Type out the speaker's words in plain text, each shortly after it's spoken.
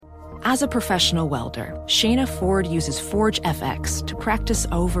As a professional welder, Shayna Ford uses Forge FX to practice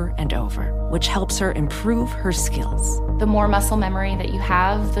over and over, which helps her improve her skills. The more muscle memory that you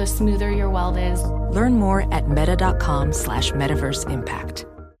have, the smoother your weld is. Learn more at meta.com/metaverse impact.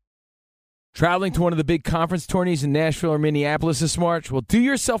 Traveling to one of the big conference tourneys in Nashville or Minneapolis this March? Well, do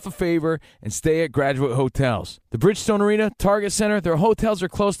yourself a favor and stay at Graduate Hotels. The Bridgestone Arena, Target Center, their hotels are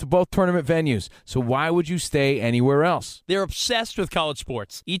close to both tournament venues, so why would you stay anywhere else? They're obsessed with college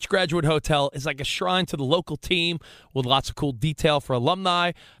sports. Each Graduate Hotel is like a shrine to the local team with lots of cool detail for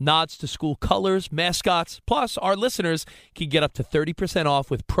alumni, nods to school colors, mascots. Plus, our listeners can get up to 30% off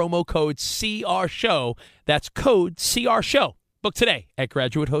with promo code CRSHOW. That's code CRSHOW. Book today at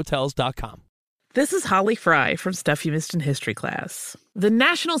graduatehotels.com. This is Holly Fry from Stuff You Missed in History class. The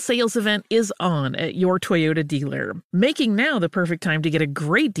national sales event is on at your Toyota dealer, making now the perfect time to get a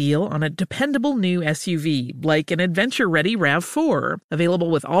great deal on a dependable new SUV, like an adventure-ready RAV4.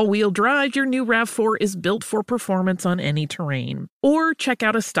 Available with all-wheel drive, your new RAV4 is built for performance on any terrain. Or check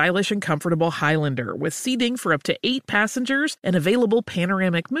out a stylish and comfortable Highlander with seating for up to 8 passengers and available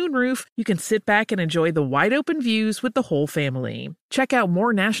panoramic moonroof. You can sit back and enjoy the wide-open views with the whole family. Check out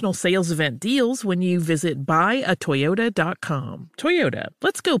more national sales event deals when you visit buyatoyota.com. Toyota,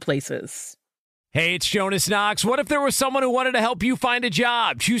 let's go places. Hey, it's Jonas Knox. What if there was someone who wanted to help you find a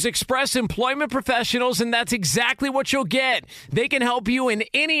job? Choose Express Employment Professionals, and that's exactly what you'll get. They can help you in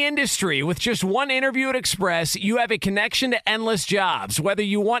any industry. With just one interview at Express, you have a connection to endless jobs. Whether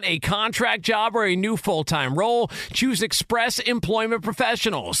you want a contract job or a new full-time role, choose Express Employment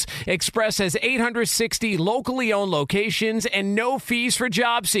Professionals. Express has 860 locally owned locations and no fees for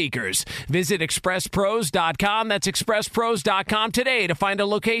job seekers. Visit expresspros.com. That's expresspros.com today to find a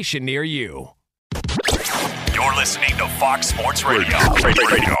location near you. You're listening to Fox Sports Radio.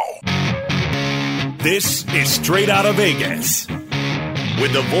 This is Straight Outta Vegas.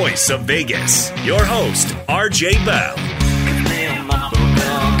 With the voice of Vegas, your host, RJ Bell.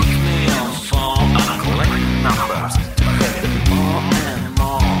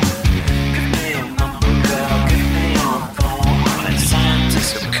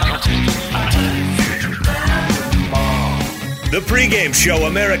 The pregame show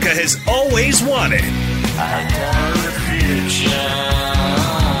America has always wanted.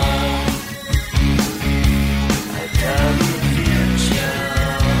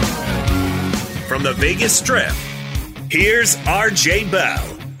 From the Vegas Strip, here's RJ Bell.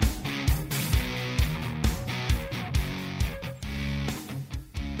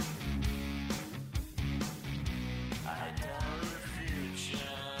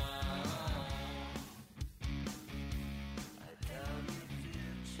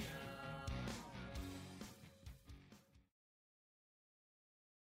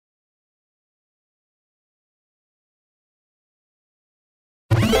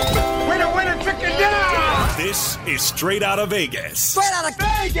 This is Straight Outta Vegas. Straight Outta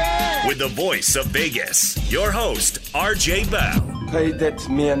Vegas! With the voice of Vegas, your host, RJ Bell. Pay that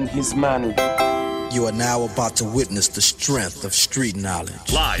man his money. You are now about to witness the strength of street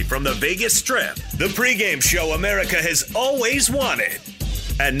knowledge. Live from the Vegas Strip, the pregame show America has always wanted.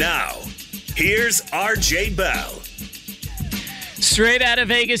 And now, here's RJ Bell. Straight Outta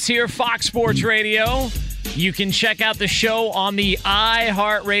Vegas here, Fox Sports Radio. You can check out the show on the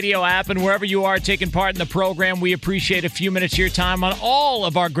iHeartRadio app, and wherever you are taking part in the program, we appreciate a few minutes of your time on all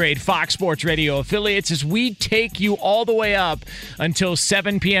of our great Fox Sports Radio affiliates as we take you all the way up until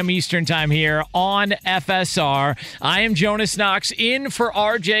 7 p.m. Eastern time here on FSR. I am Jonas Knox in for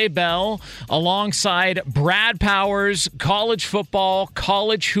RJ Bell alongside Brad Powers, college football,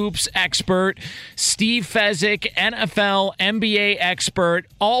 college hoops expert, Steve Fezzik, NFL, NBA expert,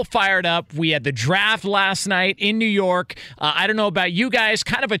 all fired up. We had the draft last night in New York. I don't know about you guys,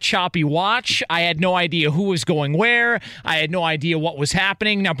 kind of a choppy watch. I had no idea who was going where. I had no idea what was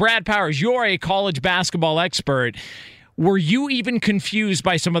happening. Now, Brad Powers, you're a college basketball expert. Were you even confused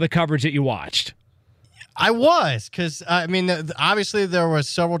by some of the coverage that you watched? I was, because, obviously there was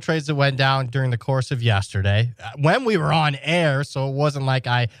several trades that went down during the course of yesterday when we were on air, so it wasn't like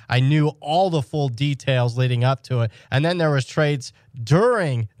I knew all the full details leading up to it. And then there was trades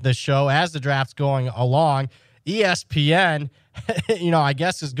during the show as the draft's going along. ESPN, I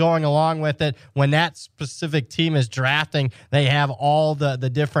guess is going along with it. When that specific team is drafting, they have all the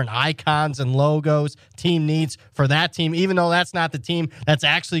different icons and logos team needs for that team, even though that's not the team that's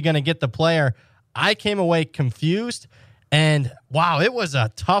actually going to get the player. I came away confused, and wow, it was a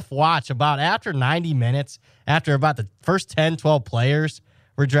tough watch. About after 90 minutes, after about the first 10, 12 players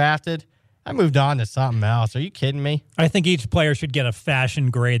were drafted, I moved on to something else. Are you kidding me? I think each player should get a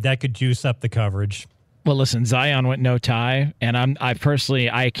fashion grade. That could juice up the coverage. Well, listen, Zion went no tie, and I personally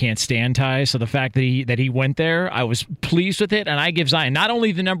can't stand ties. So the fact that he went there, I was pleased with it, and I give Zion not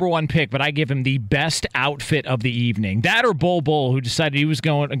only the number one pick, but I give him the best outfit of the evening. That or Bull, who decided he was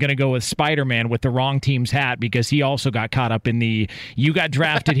going to go with Spider-Man with the wrong team's hat because he also got caught up in the you got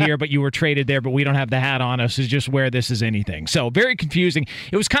drafted here, but you were traded there, but we don't have the hat on us. So just wear this as anything. So very confusing.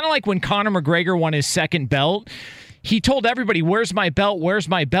 It was kind of like when Conor McGregor won his second belt. He told everybody, where's my belt? Where's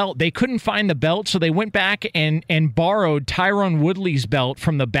my belt? They couldn't find the belt, so they went back and borrowed Tyron Woodley's belt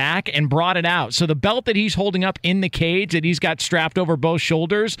from the back and brought it out. So the belt that he's holding up in the cage that he's got strapped over both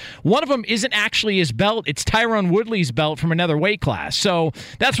shoulders, one of them isn't actually his belt. It's Tyron Woodley's belt from another weight class. So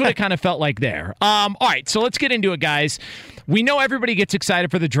that's what it kind of felt like there. All right, so let's get into it, guys. We know everybody gets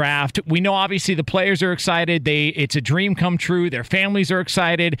excited for the draft. We know obviously the players are excited. It's a dream come true. Their families are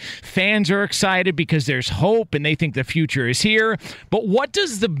excited. Fans are excited because there's hope and they think the future is here. But what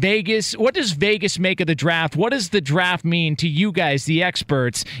does Vegas make of the draft? What does the draft mean to you guys, the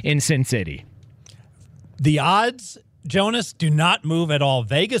experts in Sin City? The odds, Jonas, do not move at all.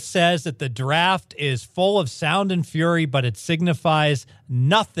 Vegas says that the draft is full of sound and fury, but it signifies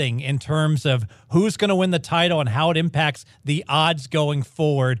nothing in terms of who's going to win the title and how it impacts the odds going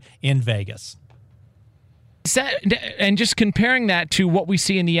forward in Vegas. And just comparing that to what we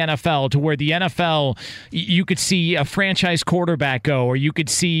see in the NFL, to where the NFL, you could see a franchise quarterback go, or you could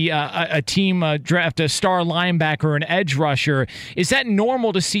see a team draft a star linebacker or an edge rusher. Is that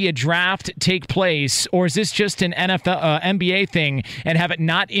normal to see a draft take place, or is this just an NBA thing and have it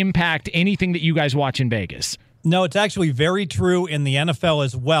not impact anything that you guys watch in Vegas? No, it's actually very true in the NFL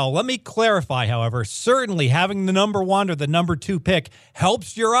as well. Let me clarify, however. Certainly having the number 1 or the number 2 pick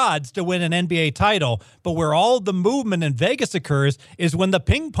helps your odds to win an NBA title, but where all the movement in Vegas occurs is when the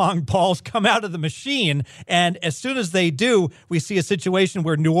ping pong balls come out of the machine, and as soon as they do, we see a situation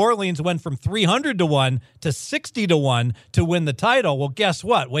where New Orleans went from 300-1 to 60-1 to win the title. Well, guess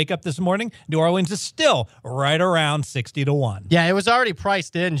what? Wake up this morning, New Orleans is still right around 60-1. Yeah, it was already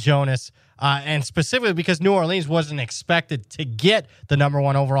priced in, Jonas. And specifically because New Orleans wasn't expected to get the number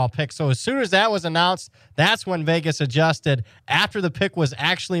 1 overall pick. So as soon as that was announced, that's when Vegas adjusted. After the pick was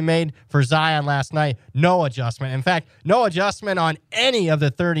actually made for Zion last night, no adjustment. In fact, no adjustment on any of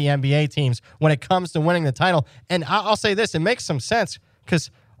the 30 NBA teams when it comes to winning the title. And I'll say this, it makes some sense because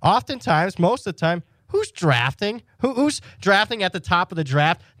oftentimes, most of the time, who's drafting? Who's drafting at the top of the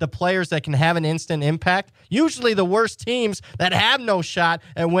draft? The players that can have an instant impact? Usually the worst teams that have no shot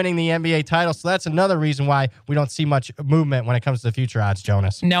at winning the NBA title. So that's another reason why we don't see much movement when it comes to the future odds,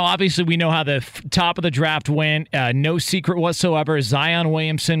 Jonas. Now, obviously, we know how the top of the draft went. No secret whatsoever. Zion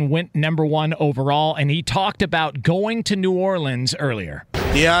Williamson went number 1 overall, and he talked about going to New Orleans earlier.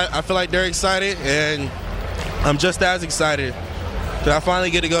 Yeah, I feel like they're excited, and I'm just as excited. I finally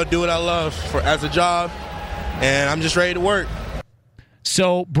get to go do what I love as a job, and I'm just ready to work.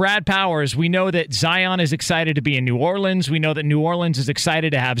 So, Brad Powers, we know that Zion is excited to be in New Orleans. We know that New Orleans is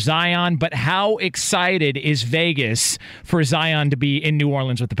excited to have Zion, but how excited is Vegas for Zion to be in New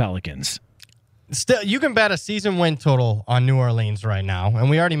Orleans with the Pelicans? Still, you can bet a season win total on New Orleans right now, and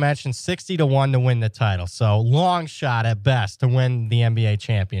we already mentioned 60-1 to win the title, so long shot at best to win the NBA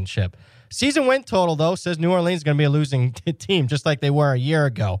championship. Season win total, though, says New Orleans is going to be a losing team, just like they were a year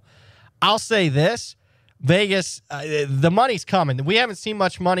ago. I'll say this, Vegas, the money's coming. We haven't seen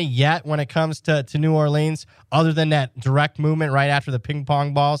much money yet when it comes to New Orleans, other than that direct movement right after the ping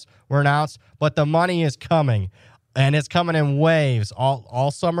pong balls were announced, but the money is coming. And it's coming in waves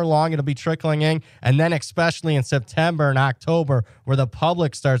all summer long. It'll be trickling in. And then especially in September and October where the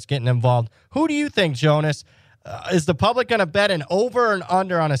public starts getting involved. Who do you think, Jonas? Is the public going to bet an over and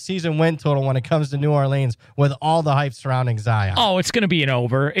under on a season win total when it comes to New Orleans with all the hype surrounding Zion? Oh, it's going to be an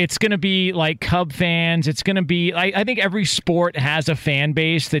over. It's going to be like Cub fans. It's going to be, I think every sport has a fan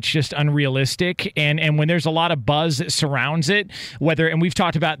base that's just unrealistic. And when there's a lot of buzz that surrounds it, and we've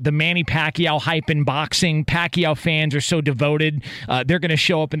talked about the Manny Pacquiao hype in boxing, Pacquiao fans are so devoted. They're going to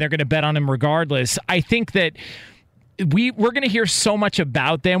show up and they're going to bet on him regardless. I think that we're going to hear so much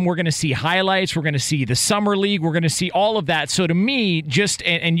about them. We're going to see highlights. We're going to see the Summer League. We're going to see all of that. So to me,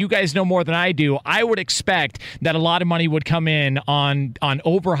 and you guys know more than I do, I would expect that a lot of money would come in on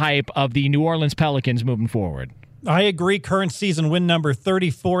overhype of the New Orleans Pelicans moving forward. I agree. Current season win number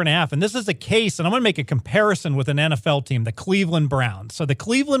 34.5. And this is a case, and I'm going to make a comparison with an NFL team, the Cleveland Browns. So the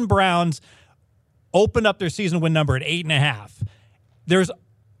Cleveland Browns opened up their season win number at 8.5. There's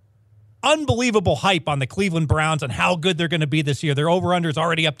unbelievable hype on the Cleveland Browns and how good they're going to be this year. Their over-under is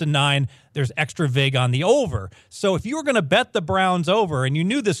already up to 9. There's extra vig on the over. So if you were going to bet the Browns over and you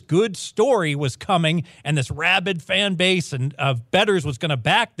knew this good story was coming and this rabid fan base and of bettors was going to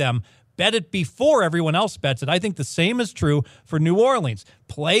back them, bet it before everyone else bets it. I think the same is true for New Orleans.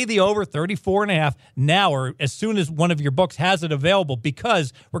 Play the over 34.5 now or as soon as one of your books has it available,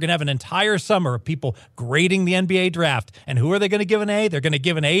 because we're going to have an entire summer of people grading the NBA draft. And who are they going to give an A? They're going to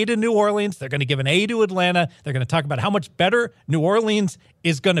give an A to New Orleans. They're going to give an A to Atlanta. They're going to talk about how much better New Orleans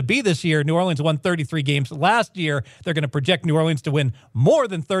is going to be this year. New Orleans won 33 games last year. They're going to project New Orleans to win more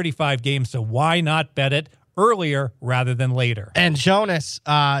than 35 games. So why not bet it earlier rather than later? And Jonas,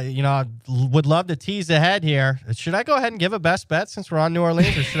 I would love to tease ahead here. Should I go ahead and give a best bet since we're on New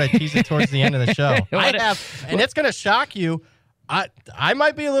Orleans, or should I tease it towards the end of the show? I have, and it's going to shock you. I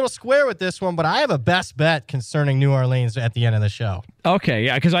might be a little square with this one, but I have a best bet concerning New Orleans at the end of the show. Okay,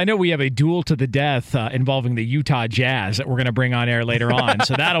 yeah, because I know we have a duel to the death involving the Utah Jazz that we're going to bring on air later on.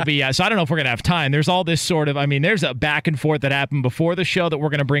 So that'll be, so I don't know if we're going to have time. There's all this sort of, there's a back and forth that happened before the show that we're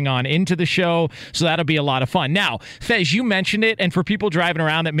going to bring on into the show. So that'll be a lot of fun. Now, Fez, you mentioned it, and for people driving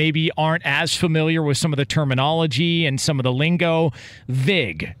around that maybe aren't as familiar with some of the terminology and some of the lingo,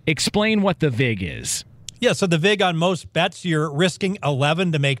 VIG. Explain what the VIG is. Yeah, so the VIG on most bets, you're risking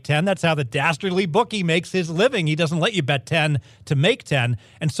 11 to make 10. That's how the dastardly bookie makes his living. He doesn't let you bet 10 to make 10.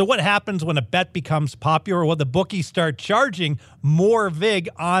 And so what happens when a bet becomes popular? Well, the bookies start charging more VIG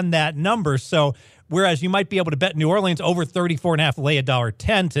on that number. So whereas you might be able to bet New Orleans over 34.5, lay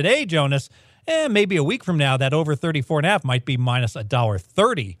 $1.10 today, Jonas, maybe a week from now, that over 34.5 might be minus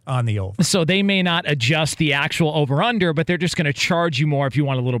 $1.30 on the over. So they may not adjust the actual over-under, but they're just going to charge you more if you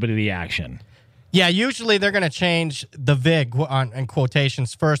want a little bit of the action. Yeah, usually they're going to change the VIG in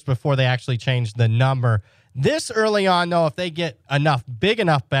quotations first before they actually change the number. This early on, though, if they get big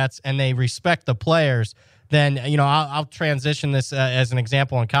enough bets and they respect the players, then, I'll transition this as an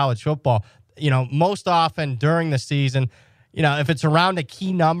example in college football. Most often during the season, if it's around a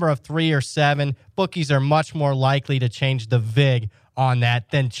key number of 3 or 7, bookies are much more likely to change the VIG on that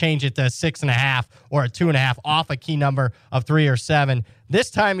than change it to 6.5 or a 2.5 off a key number of 3 or 7.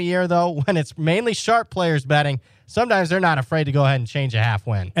 This time of year, though, when it's mainly sharp players betting, sometimes they're not afraid to go ahead and change a half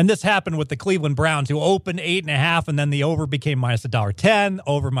win. And this happened with the Cleveland Browns, who opened 8.5, and then the over became minus $1.10,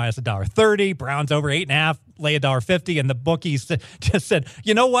 over minus $1.30, Browns over 8.5, lay $1.50, and the bookies just said,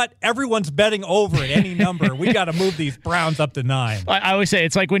 you know what? Everyone's betting over at any number. We got to move these Browns up to 9. I always say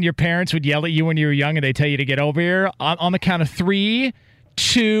it's like when your parents would yell at you when you were young and they tell you to get over here. On the count of 3,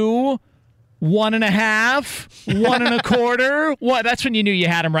 2, 1.5, 1 1/4. What? That's when you knew you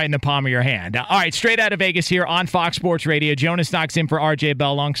had them right in the palm of your hand. All right, straight out of Vegas here on Fox Sports Radio. Jonas knocks in for RJ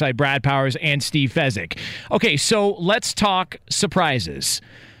Bell alongside Brad Powers and Steve Fezzik. Okay, so let's talk surprises.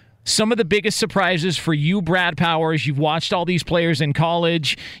 Some of the biggest surprises for you, Brad Powers. You've watched all these players in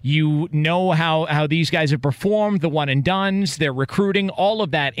college. You know how these guys have performed, the one and dones, their recruiting, all of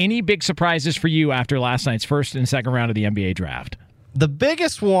that. Any big surprises for you after last night's first and second round of the NBA draft? The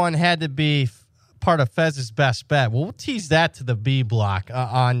biggest one had to be part of Fez's best bet. We'll tease that to the B block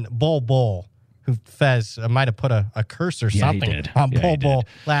on Bol Bol, who Fez might have put a curse or something on Bol Bol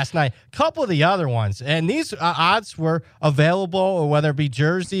last night. A couple of the other ones, and these odds were available, whether it be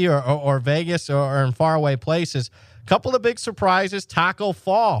Jersey or Vegas or in faraway places. A couple of big surprises. Taco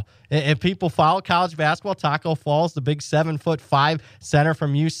Fall. If people follow college basketball, Taco Fall is the big 7'5" center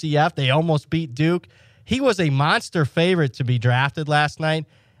from UCF. They almost beat Duke. He was a monster favorite to be drafted last night,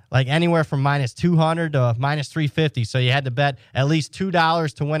 like anywhere from minus 200 to minus 350. So you had to bet at least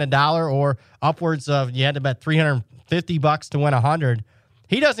 $2 to win $1, or upwards of you had to bet $350 to win 100.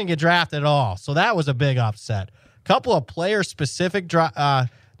 He doesn't get drafted at all, so that was a big upset. A couple of player-specific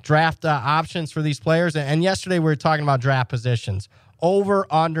draft options for these players, and yesterday we were talking about draft positions. Over,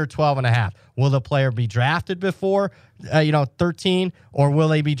 under 12.5. Will the player be drafted before 13, or will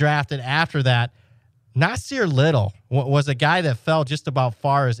they be drafted after that? Nasir Little was a guy that fell just about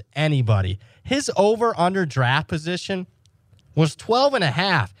far as anybody. His over-under draft position was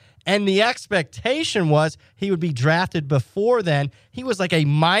 12.5, and the expectation was he would be drafted before then. He was like a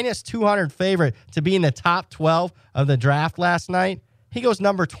minus 200 favorite to be in the top 12 of the draft last night. He goes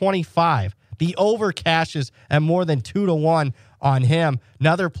number 25. The over cashes at more than 2-1 on him.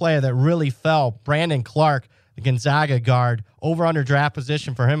 Another player that really fell, Brandon Clark, the Gonzaga guard, over-under draft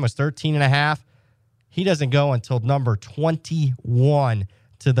position for him was 13.5. He doesn't go until number 21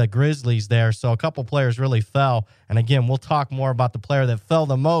 to the Grizzlies there. So a couple players really fell. And again, we'll talk more about the player that fell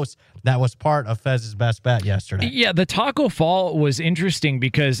the most that was part of Fez's best bet yesterday. Yeah, the Taco Fall was interesting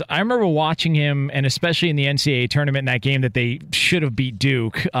because I remember watching him, and especially in the NCAA tournament in that game that they should have beat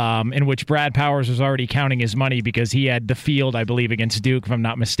Duke, in which Brad Powers was already counting his money because he had the field, I believe, against Duke, if I'm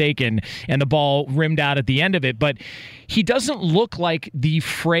not mistaken, and the ball rimmed out at the end of it. But he doesn't look like the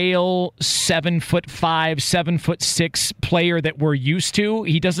frail 7'5", 7'6" player that we're used to.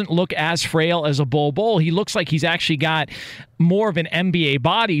 He doesn't look as frail as a Bull. He looks like he's actually got more of an NBA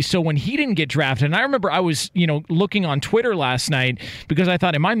body. So when he didn't get drafted, and I remember I was, looking on Twitter last night because I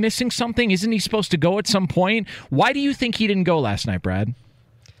thought, am I missing something? Isn't he supposed to go at some point? Why do you think he didn't go last night, Brad?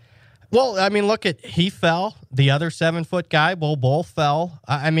 Well, I mean, he fell. The other 7-foot guy, Bull, fell.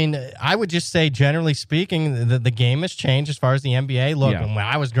 I mean, I would just say, generally speaking, the game has changed as far as the NBA. Look, when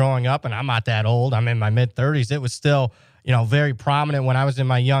I was growing up, and I'm not that old, I'm in my mid-30s, it was still, very prominent when I was in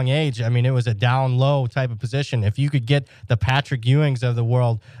my young age. I mean, it was a down-low type of position. If you could get the Patrick Ewings of the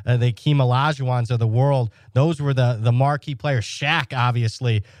world, the Hakeem Olajuwons of the world, those were the marquee players. Shaq,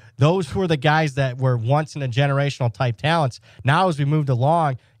 obviously. Those were the guys that were once in a generational type talents. Now, as we moved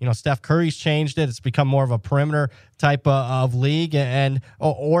along, Steph Curry's changed it. It's become more of a perimeter type of league,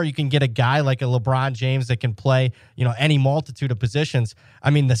 or you can get a guy like a LeBron James that can play, any multitude of positions. I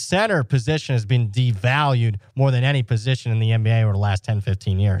mean, the center position has been devalued more than any position in the NBA over the last 10,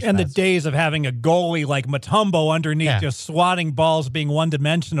 15 years. And the days of having a goalie like Mutombo underneath just swatting balls, being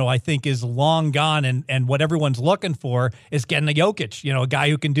one-dimensional, I think is long gone. And what everyone's looking for is getting a Jokic, a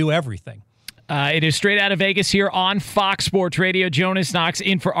guy who can do everything. It is Straight Out of Vegas here on Fox Sports Radio. Jonas Knox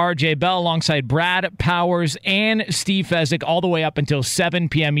in for RJ Bell alongside Brad Powers and Steve Fezzik all the way up until 7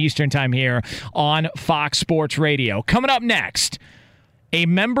 p.m. Eastern time here on Fox Sports Radio. Coming up next, a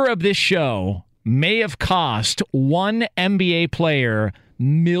member of this show may have cost one NBA player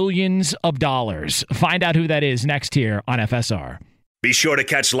millions of dollars. Find out who that is next here on FSR. Be sure to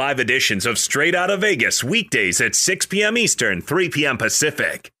catch live editions of Straight Out of Vegas weekdays at 6 p.m. Eastern, 3 p.m.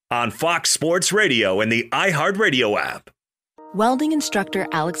 Pacific on Fox Sports Radio and the iHeartRadio app. Welding instructor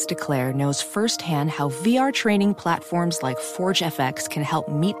Alex DeClaire knows firsthand how VR training platforms like ForgeFX can help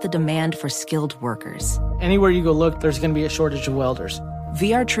meet the demand for skilled workers. Anywhere you go look, there's going to be a shortage of welders.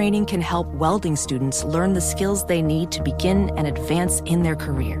 VR training can help welding students learn the skills they need to begin and advance in their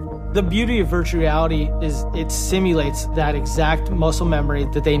career. The beauty of virtual reality is it simulates that exact muscle memory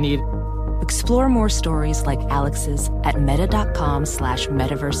that they need. Explore more stories like Alex's at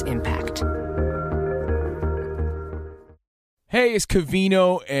meta.com/metaverseimpact. Hey, it's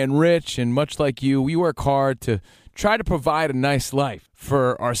Covino and Rich, and much like you, we work hard to try to provide a nice life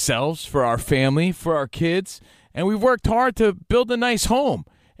for ourselves, for our family, for our kids, and we've worked hard to build a nice home.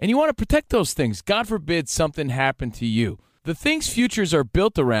 And you want to protect those things. God forbid something happened to you. The things futures are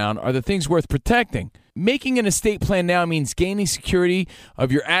built around are the things worth protecting. Making an estate plan now means gaining security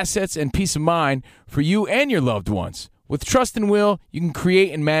of your assets and peace of mind for you and your loved ones. With Trust and Will, you can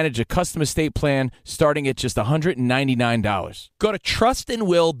create and manage a custom estate plan starting at just $199. Go to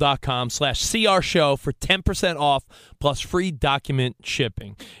trustandwill.com/CRShow for 10% off plus free document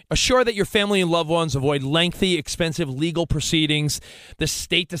shipping. Assure that your family and loved ones avoid lengthy, expensive legal proceedings, the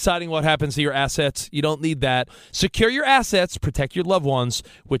state deciding what happens to your assets. You don't need that. Secure your assets, protect your loved ones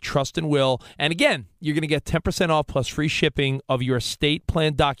with Trust and Will. And again, you're going to get 10% off plus free shipping of your estate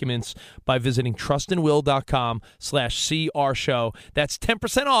plan documents by visiting trustandwill.com/CRShow. That's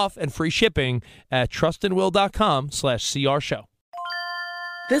 10% off and free shipping at trustandwill.com/CRShow.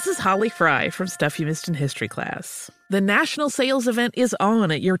 This is Holly Fry from Stuff You Missed in History Class. The national sales event is on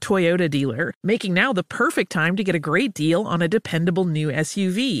at your Toyota dealer, making now the perfect time to get a great deal on a dependable new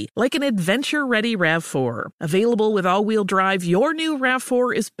SUV, like an adventure-ready RAV4. Available with all-wheel drive, your new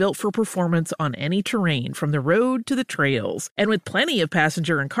RAV4 is built for performance on any terrain, from the road to the trails. And with plenty of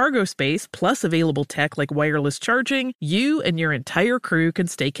passenger and cargo space, plus available tech like wireless charging, you and your entire crew can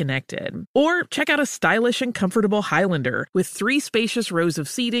stay connected. Or check out a stylish and comfortable Highlander with 3 spacious rows of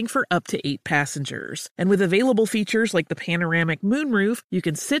seating for up to 8 passengers. And with available features like the panoramic moonroof, you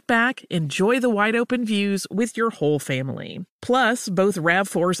can sit back, enjoy the wide open views with your whole family. Plus, both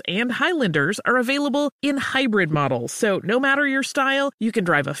RAV4s and Highlanders are available in hybrid models, so no matter your style, you can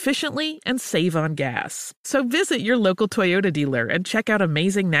drive efficiently and save on gas. So visit your local Toyota dealer and check out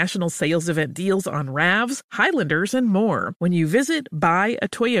amazing national sales event deals on RAVs, Highlanders, and more when you visit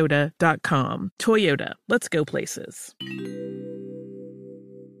buyatoyota.com. Toyota, let's go places.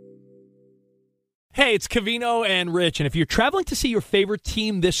 Hey, it's Covino and Rich, and if you're traveling to see your favorite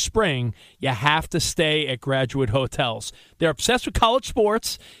team this spring, you have to stay at Graduate Hotels. They're obsessed with college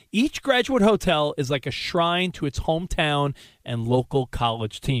sports. Each Graduate Hotel is like a shrine to its hometown and local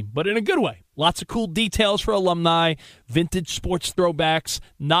college team, but in a good way. Lots of cool details for alumni, vintage sports throwbacks,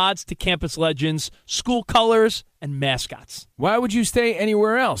 nods to campus legends, school colors, and mascots. Why would you stay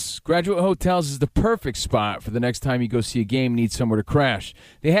anywhere else? Graduate Hotels is the perfect spot for the next time you go see a game and need somewhere to crash.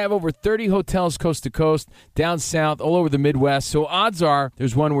 They have over 30 hotels coast to coast, down south, all over the Midwest, so odds are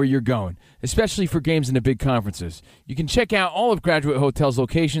there's one where you're going, especially for games in the big conferences. You can check out all of Graduate Hotels'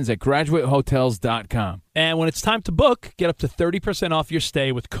 locations at graduatehotels.com. And when it's time to book, get up to 30% off your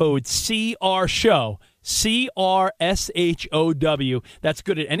stay with code CRSHOW. CRSHOW. That's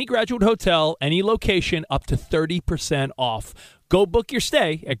good at any Graduate Hotel, any location, up to 30% off. Go book your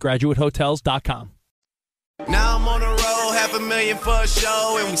stay at graduatehotels.com. Now I'm on the road, $500,000 for a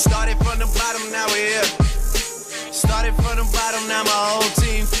show, and we started from the bottom, now we're here. Started from the bottom, now my whole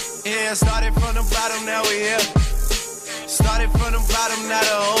team. Yeah, started from the bottom, now we're here. Started from the bottom, now the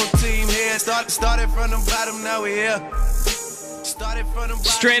whole team here. Started from the bottom, now we're here.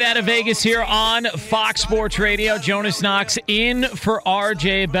 Straight out of Vegas here on Fox Sports Radio. Jonas Knox in for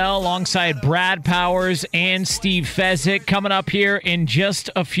RJ Bell alongside Brad Powers and Steve Fezzik. Coming up here in just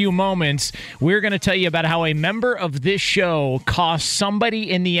a few moments, we're going to tell you about how a member of this show cost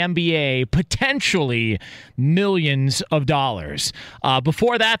somebody in the NBA potentially millions of dollars.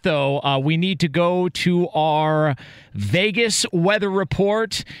 Before that, though, we need to go to our Vegas weather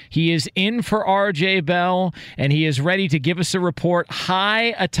report. He is in for RJ Bell, and he is ready to give us a report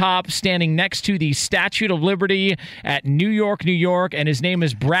high atop, standing next to the Statue of Liberty at New York, New York, and his name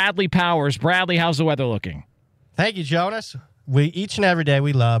is Bradley Powers. Bradley, how's the weather looking? Thank you, Jonas. Each and every day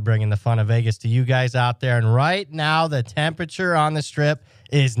we love bringing the fun of Vegas to you guys out there, and right now the temperature on the Strip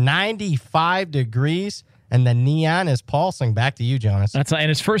is 95 degrees, and the neon is pulsing. Back to you, Jonas. And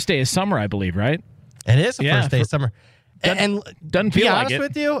his first day of summer, I believe, right? It is the first day of summer. And doesn't feel feel like like it.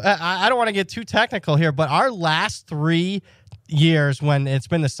 With you, I don't want to get too technical here, but our last 3 years when it's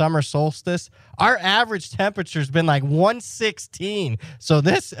been the summer solstice, our average temperature's been like 116. So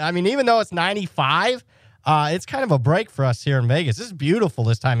this, I mean, even though it's 95, it's kind of a break for us here in Vegas. This is beautiful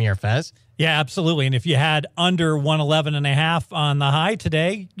this time of year, Fez. Yeah, absolutely. And if you had under 111.5 on the high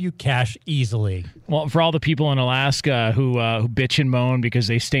today, you cash easily. Well, for all the people in Alaska who bitch and moan because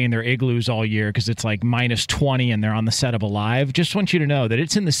they stay in their igloos all year because it's like minus 20 and they're on the set of Alive, just want you to know that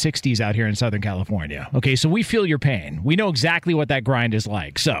it's in the 60s out here in Southern California. Okay, so we feel your pain. We know exactly what that grind is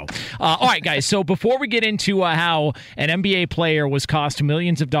like. So, all right, guys. So before we get into how an NBA player was cost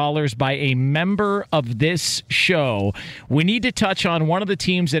millions of dollars by a member of this show, we need to touch on one of the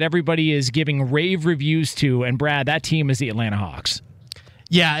teams that everybody is giving rave reviews to. And Brad, that team is the Atlanta Hawks.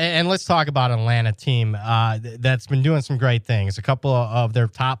 Yeah, and let's talk about an Atlanta team that's been doing some great things. A couple of their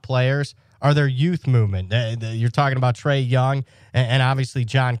top players are their youth movement. You're talking about Trae Young and obviously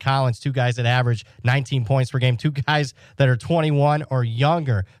John Collins, 2 guys that average 19 points per game, 2 guys that are 21 or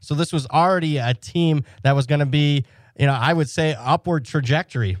younger. So this was already a team that was going to be, I would say upward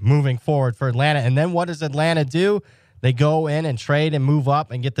trajectory moving forward for Atlanta. And then what does Atlanta do? They go in and trade and move up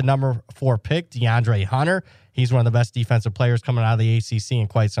and get the number 4 pick, DeAndre Hunter. He's one of the best defensive players coming out of the ACC in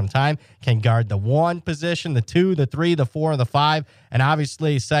quite some time. Can guard the 1 position, the 2, the 3, the 4, and the 5. And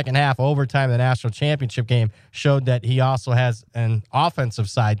obviously, second half overtime of the national championship game showed that he also has an offensive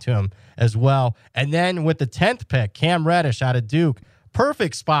side to him as well. And then with the 10th pick, Cam Reddish out of Duke.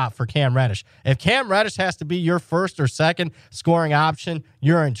 Perfect spot for Cam Reddish. If Cam Reddish has to be your first or second scoring option,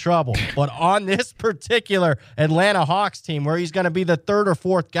 you're in trouble. But on this particular Atlanta Hawks team, where he's going to be the 3rd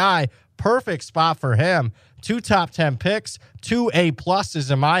or 4th guy, perfect spot for him. 2 top 10 picks, 2 A+s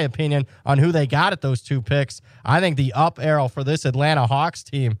in my opinion on who they got at those 2 picks. I think the up arrow for this Atlanta Hawks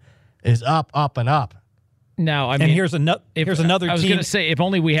team is up, up, and up. Now, I mean, here's another I was going to say, if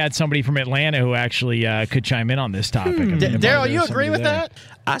only we had somebody from Atlanta who actually could chime in on this topic. Daryl, you agree with that?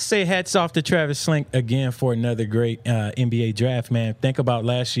 I say hats off to Travis Slink again for another great NBA draft, man. Think about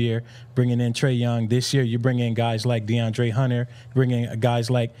last year bringing in Trae Young. This year you bring in guys like DeAndre Hunter, bring in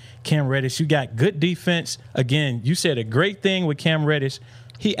guys like Cam Reddish. You got good defense. Again, you said a great thing with Cam Reddish.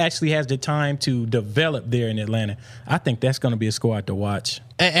 He actually has the time to develop there in Atlanta. I think that's going to be a squad to watch.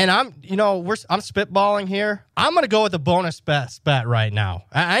 And I'm spitballing here. I'm going to go with the bonus bet right now.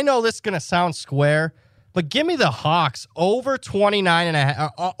 I know this is going to sound square, but give me the Hawks over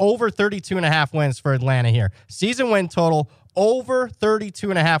 29.5, over 32.5 wins for Atlanta here. Season win total over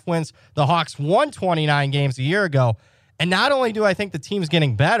 32.5 wins. The Hawks won 29 games a year ago. And not only do I think the team's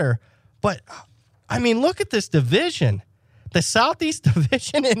getting better, but I mean, look at this division. The Southeast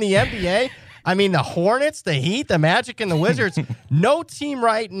Division in the NBA, I mean, the Hornets, the Heat, the Magic, and the Wizards, no team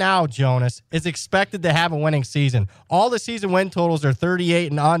right now, Jonas, is expected to have a winning season. All the season win totals are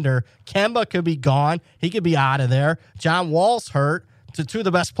 38 and under. Kemba could be gone. He could be out of there. John Wall's hurt. to two of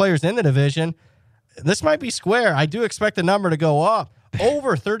the best players in the division. This might be square. I do expect the number to go up.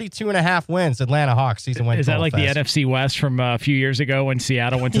 Over 32.5 wins, Atlanta Hawks season win. Is that like Fez. the NFC West from a few years ago when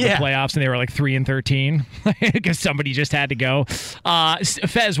Seattle went to the playoffs and they were like 3-13 because somebody just had to go?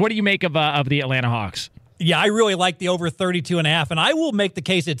 Fez, what do you make of the Atlanta Hawks? Yeah, I really like the over 32.5, and I will make the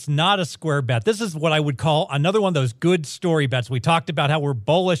case it's not a square bet. This is what I would call another one of those good story bets. We talked about how we're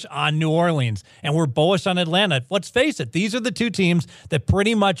bullish on New Orleans and we're bullish on Atlanta. Let's face it, these are the two teams that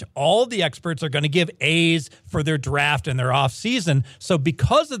pretty much all the experts are going to give A's for their draft and their offseason. So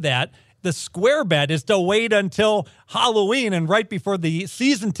because of that, the square bet is to wait until Halloween and right before the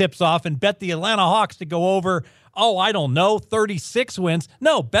season tips off and bet the Atlanta Hawks to go over, 36 wins.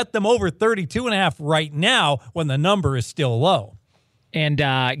 No, bet them over 32.5 right now when the number is still low. And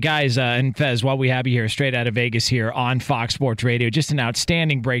guys, and Fez, while we have you here, straight out of Vegas here on Fox Sports Radio, just an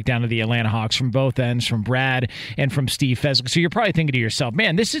outstanding breakdown of the Atlanta Hawks from both ends, from Brad and from Steve Fez. So you're probably thinking to yourself,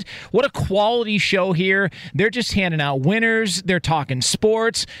 man, this is what a quality show here. They're just handing out winners. They're talking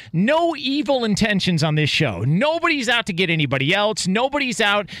sports. No evil intentions on this show. Nobody's out to get anybody else. Nobody's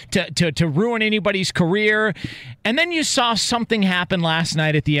out to ruin anybody's career. And then you saw something happen last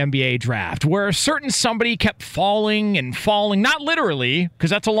night at the NBA draft where a certain somebody kept falling and falling, not literally, because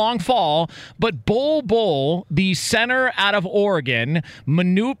that's a long fall, but Bol Bol, the center out of Oregon,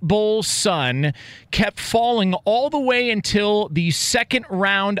 Manute Bol's son, kept falling all the way until the second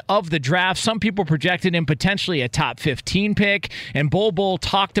round of the draft. Some people projected him potentially a top 15 pick, and Bol Bol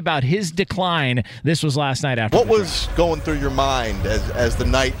talked about his decline. This was last night after. What was going through your mind as the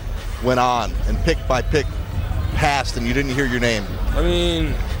night went on and pick by pick passed and you didn't hear your name? I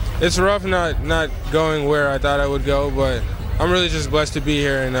mean, it's rough not going where I thought I would go, but I'm really just blessed to be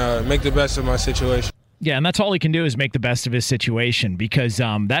here and make the best of my situation. Yeah, and that's all he can do is make the best of his situation because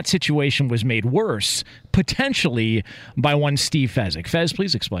that situation was made worse, potentially, by one Steve Fezzik. Fez,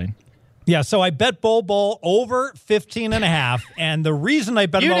 please explain. Yeah, so I bet Bol Bol over 15.5, and the reason I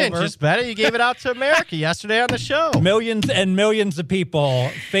bet him over... You didn't just bet it. You gave it out to America yesterday on the show. Millions and millions of people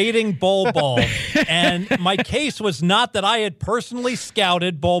fading Bol Bol. And my case was not that I had personally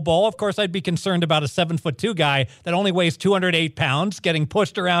scouted Bol Bol. Of course, I'd be concerned about a 7'2" guy that only weighs 208 pounds getting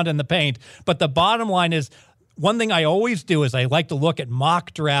pushed around in the paint. But the bottom line is, one thing I always do is I like to look at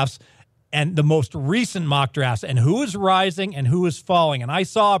mock drafts and the most recent mock drafts and who is rising and who is falling. And I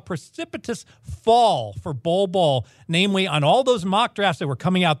saw a precipitous fall for Bol Bol, namely on all those mock drafts that were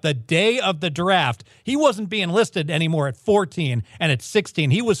coming out the day of the draft. He wasn't being listed anymore at 14 and at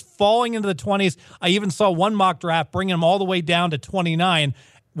 16. He was falling into the 20s. I even saw one mock draft bring him all the way down to 29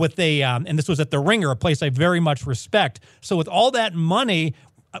 with and this was at the Ringer, a place I very much respect. So with all that money,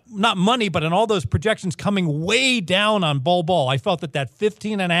 not money, but in all those projections coming way down on Bol Bol, I felt that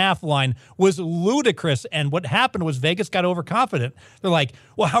 15.5 line was ludicrous. And what happened was Vegas got overconfident. They're like,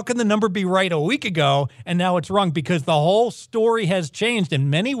 well, how can the number be right a week ago and now it's wrong? Because the whole story has changed in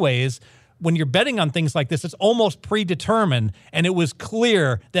many ways. When you're betting on things like this, it's almost predetermined. And it was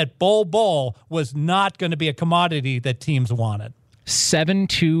clear that Bol Bol was not going to be a commodity that teams wanted.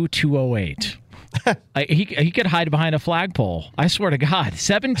 72208. He could hide behind a flagpole. I swear to God.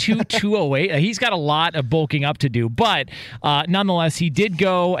 72208. He's got a lot of bulking up to do, but nonetheless, he did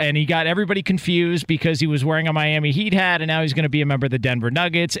go and he got everybody confused because he was wearing a Miami Heat hat, and now he's going to be a member of the Denver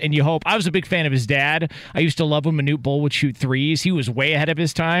Nuggets. And you hope. I was a big fan of his dad. I used to love when Manute Bol would shoot threes. He was way ahead of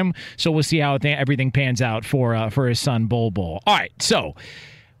his time. So we'll see how everything pans out for his son Bol Bol. All right, so.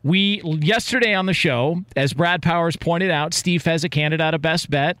 Yesterday on the show, as Brad Powers pointed out, Steve Fezzik handed out a best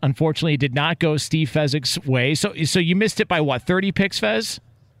bet. Unfortunately, it did not go Steve Fezzik's way. So you missed it by what, 30 picks, Fez?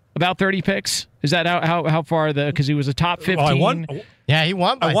 About 30 picks? Is that how far because he was a top 15? I won. Yeah, he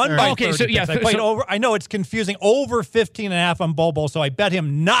won by 30. Okay, so yeah, I played over. I know it's confusing. Over 15.5 on Bol Bol, so I bet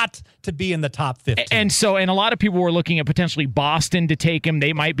him not to be in the top 15. And a lot of people were looking at potentially Boston to take him.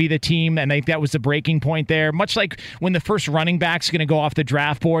 They might be the team, and that was the breaking point there. Much like when the first running back's going to go off the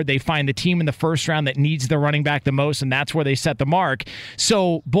draft board, they find the team in the first round that needs the running back the most, and that's where they set the mark.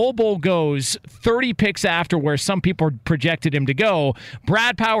 So Bol Bol goes 30 picks after where some people projected him to go.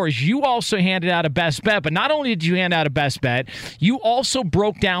 Brad Powers, you also handed out a best bet, but not only did you hand out a best bet, you also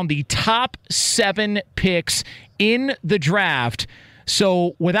broke down the top 7 picks in the draft.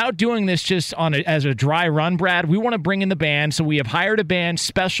 So without doing this just as a dry run, Brad, we want to bring in the band. So we have hired a band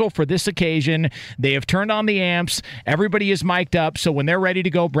special for this occasion. They have turned on the amps. Everybody is mic'd up. So when they're ready to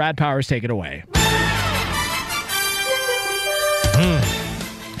go, Brad Powers, take it away.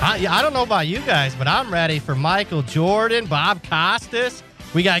 I don't know about you guys, but I'm ready for Michael Jordan, Bob Costas.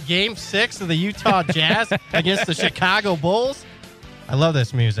 We got Game 6 of the Utah Jazz against the Chicago Bulls. I love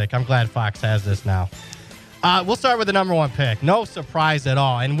this music. I'm glad Fox has this now. We'll start with the number one pick. No surprise at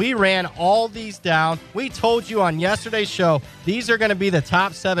all. And we ran all these down. We told you on yesterday's show, these are going to be the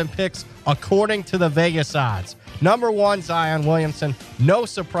top 7 picks according to the Vegas odds. Number 1, Zion Williamson. No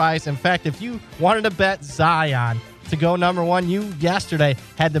surprise. In fact, if you wanted to bet Zion to go number 1, you yesterday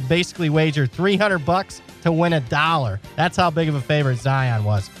had to basically wager $300 to win $1. That's how big of a favorite Zion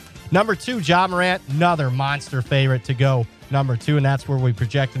was. Number 2, Ja Morant, another monster favorite to go number 2, and that's where we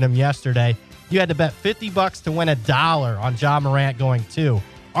projected him yesterday. You had to bet $50 to win $1 on Ja Morant going 2.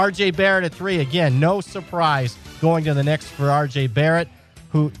 RJ Barrett at 3. Again, no surprise going to the Knicks for RJ Barrett,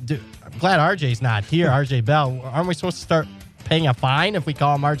 I'm glad RJ's not here. RJ Bell. Aren't we supposed to start paying a fine if we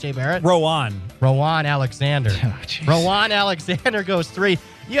call him RJ Barrett? Rowan Alexander. Rowan Alexander goes 3.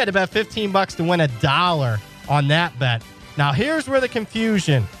 You had to bet $15 to win $1 on that bet. Now, here's where the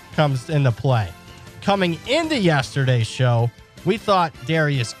confusion comes into play. Coming into yesterday's show, we thought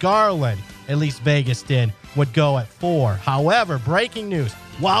Darius Garland, at least Vegas did, would go at 4. However, breaking news,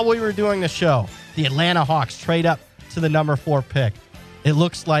 while we were doing the show, the Atlanta Hawks trade up to the number 4 pick. It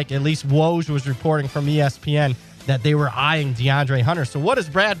looks like, at least Woj was reporting from ESPN, that they were eyeing DeAndre Hunter. So what does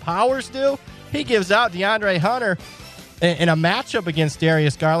Brad Powers do? He gives out DeAndre Hunter in a matchup against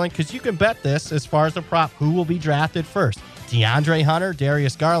Darius Garland, because you can bet this as far as the prop, who will be drafted first. DeAndre Hunter,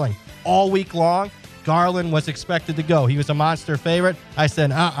 Darius Garland. All week long, Garland was expected to go. He was a monster favorite. I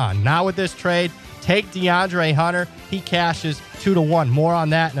said, not with this trade. Take DeAndre Hunter. He cashes 2-1. More on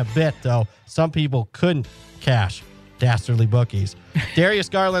that in a bit, though. Some people couldn't cash. Dastardly bookies. Darius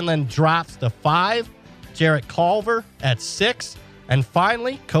Garland then drops to 5. Jarrett Culver at 6. And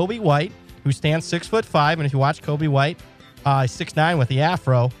finally, Kobe White, who stands 6'5", and if you watch Kobe White, 6'9" with the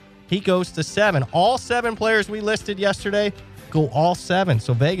afro, he goes to 7. All 7 players we listed yesterday go all 7.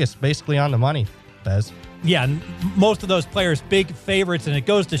 So Vegas basically on the money, Bez. Yeah, most of those players, big favorites, and it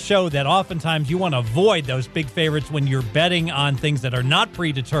goes to show that oftentimes you want to avoid those big favorites when you're betting on things that are not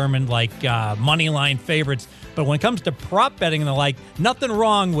predetermined, like money line favorites. But when it comes to prop betting and the like, nothing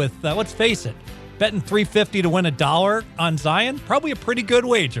wrong with, let's face it, betting $3.50 to win $1 on Zion, probably a pretty good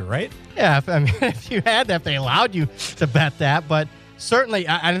wager, right? Yeah, if you had that, if they allowed you to bet that. But certainly,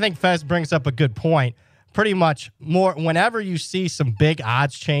 I think Fez brings up a good point. Pretty much more whenever you see some big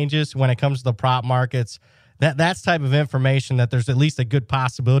odds changes when it comes to the prop markets, that's type of information that there's at least a good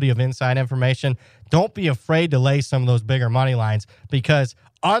possibility of inside information. Don't be afraid to lay some of those bigger money lines, because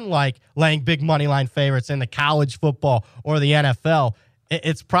unlike laying big money line favorites in the college football or the NFL,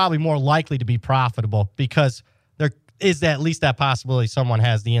 it's probably more likely to be profitable because there is at least that possibility someone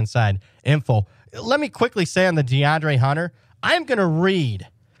has the inside info. Let me quickly say on the DeAndre Hunter, I'm going to read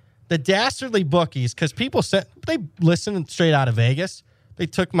the dastardly bookies, because people said they listened straight out of Vegas. They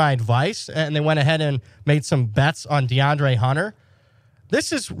took my advice and they went ahead and made some bets on DeAndre Hunter.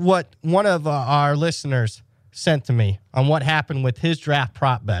 This is what one of our listeners sent to me on what happened with his draft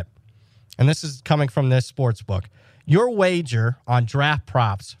prop bet. And this is coming from this sports book. Your wager on draft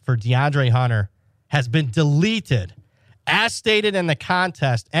props for DeAndre Hunter has been deleted. As stated in the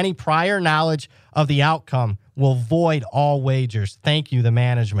contest, any prior knowledge of the outcome will void all wagers. Thank you, the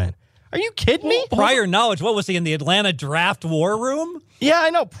management. Are you kidding me? Prior knowledge? What was he, in the Atlanta draft war room? Yeah, I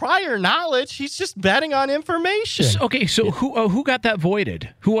know. Prior knowledge. He's just betting on information. Okay, so who got that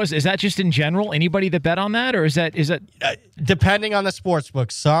voided? Who was? Is that just in general? Anybody that bet on that, or is that? Depending on the sports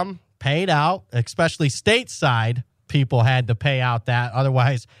book, some paid out, especially stateside. People had to pay out that.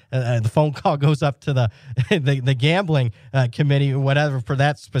 Otherwise, the phone call goes up to the gambling committee or whatever for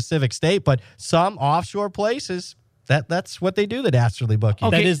that specific state. But some offshore places, that's what they do, the dastardly bookie.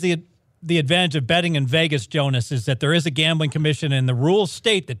 Okay. That is the advantage of betting in Vegas, Jonas, is that there is a gambling commission, and the rules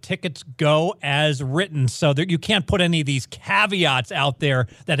state that tickets go as written. So you can't put any of these caveats out there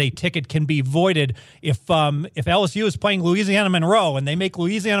that a ticket can be voided. If LSU is playing Louisiana Monroe and they make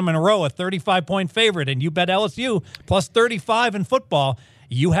Louisiana Monroe a 35-point favorite, and you bet LSU plus 35 in football,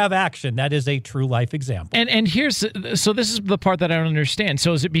 you have action. That is a true life example. And this is the part that I don't understand.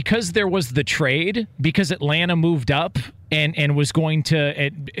 So is it because there was the trade, because Atlanta moved up and was going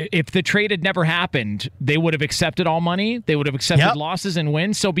to, if the trade had never happened, they would have accepted all money, they would have accepted losses and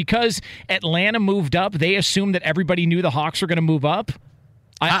wins. So because Atlanta moved up, they assumed that everybody knew the Hawks were going to move up?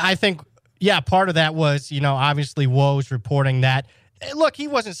 I think, part of that was, obviously Woj reporting that. Look, he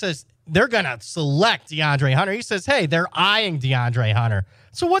wasn't says they're going to select DeAndre Hunter. He says, hey, they're eyeing DeAndre Hunter.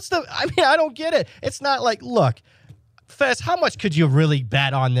 So I don't get it. It's not like, look, Fez, how much could you really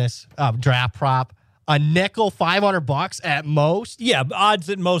bet on this draft prop? a nickel, $500 at most. Yeah, odds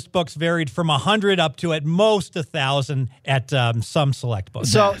at most books varied from 100 up to at most 1,000 at some select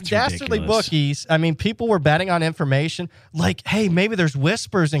books. So dastardly bookies. I mean, people were betting on information like, hey, maybe there's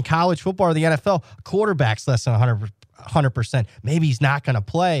whispers in college football or the NFL. Quarterback's less than 100%. Maybe he's not going to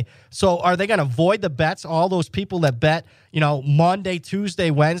play. So are they going to void the bets? All those people that bet, Monday,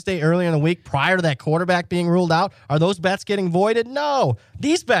 Tuesday, Wednesday, earlier in the week prior to that quarterback being ruled out, are those bets getting voided? No.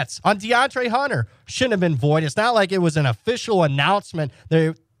 These bets on DeAndre Hunter shouldn't have been voided. It's not like it was an official announcement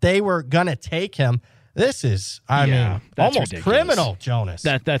they were going to take him. This is, almost ridiculous. Criminal, Jonas.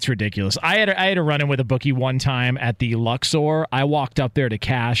 That's ridiculous. I had a run-in with a bookie one time at the Luxor. I walked up there to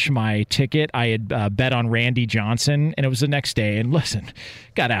cash my ticket. I had bet on Randy Johnson, and it was the next day. And listen,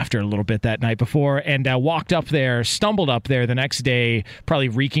 got after it a little bit that night before, and walked up there, stumbled up there the next day, probably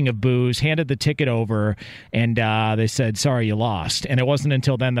reeking of booze, handed the ticket over, and they said, sorry, you lost. And it wasn't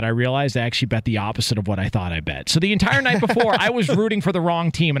until then that I realized I actually bet the opposite of what I thought I bet. So the entire night before, I was rooting for the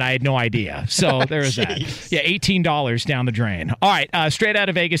wrong team, and I had no idea. So there is that. Yeah, $18 down the drain. All right, straight out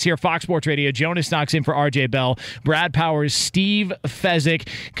of Vegas here, Fox Sports Radio. Jonas knocks in for RJ Bell, Brad Powers, Steve Fezzik.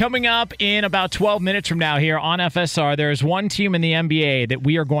 Coming up in about 12 minutes from now here on FSR, there's one team in the NBA that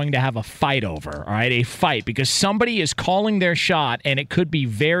we are going to have a fight over, all right, a fight, because somebody is calling their shot, and it could be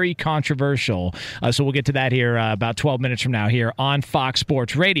very controversial. So we'll get to that here about 12 minutes from now here on Fox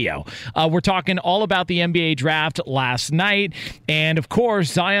Sports Radio. We're talking all about the NBA draft last night, and, of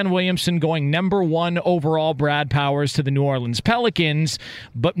course, Zion Williamson going number 1 overall, Brad Powers, to the New Orleans Pelicans,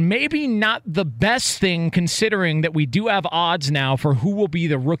 but maybe not the best thing considering that we do have odds now for who will be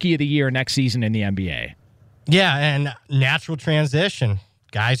the Rookie of the Year next season in the NBA. Yeah, and natural transition.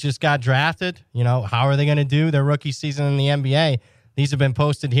 Guys just got drafted. How are they going to do their rookie season in the NBA? These have been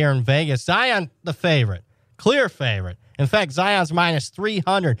posted here in Vegas. Zion, the favorite. Clear favorite. In fact, Zion's minus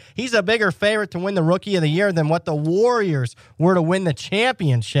 300. He's a bigger favorite to win the Rookie of the Year than what the Warriors were to win the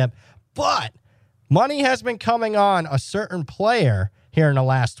championship. But money has been coming on a certain player here in the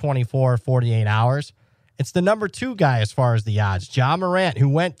last 24, 48 hours. It's the number 2 guy as far as the odds, Ja Morant, who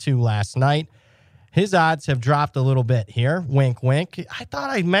went 2 last night. His odds have dropped a little bit here. Wink, wink. I thought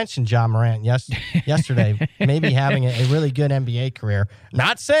I mentioned Ja Morant yesterday, maybe having a really good NBA career.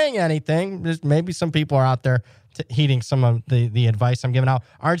 Not saying anything. Just maybe some people are out there heeding some of the advice I'm giving out.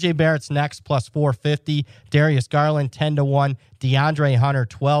 RJ Barrett's next, plus 450. Darius Garland, 10-1. DeAndre Hunter,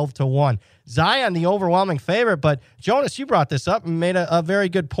 12-1. Zion, the overwhelming favorite. But, Jonas, you brought this up and made a very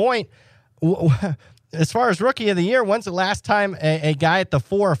good point. As far as Rookie of the Year, when's the last time a guy at the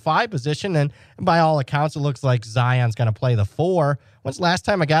 4 or 5 position, and by all accounts, it looks like Zion's going to play the 4. When's the last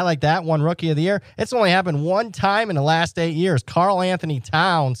time a guy like that won Rookie of the Year? It's only happened one time in the last 8 years. Karl Anthony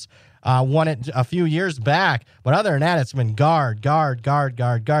Towns won it a few years back, but other than that, it's been guard.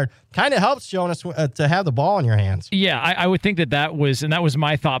 Kind of helps, Jonas, to have the ball in your hands. Yeah, I would think that was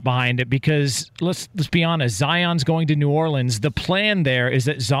my thought behind it, because let's be honest, Zion's going to New Orleans. The plan there is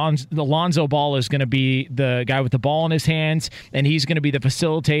that Lonzo Ball is going to be the guy with the ball in his hands, and he's going to be the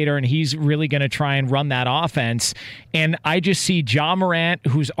facilitator, and he's really going to try and run that offense. And I just see Ja Morant,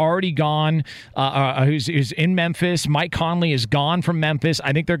 who's already gone, who's in Memphis. Mike Conley is gone from Memphis.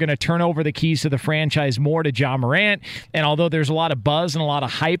 I think they're going to turn over the keys to the franchise more to Ja Morant. And although there's a lot of buzz and a lot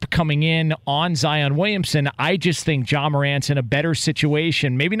of hype coming in on Zion Williamson, I just think Ja Morant's in a better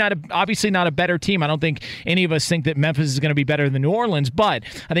situation. Maybe obviously not a better team. I don't think any of us think that Memphis is going to be better than New Orleans, but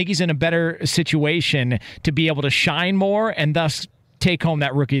I think he's in a better situation to be able to shine more and thus take home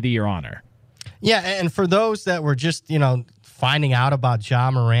that Rookie of the Year honor. Yeah, and for those that were just, finding out about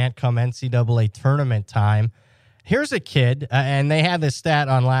Ja Morant come NCAA tournament time, here's a kid, and they had this stat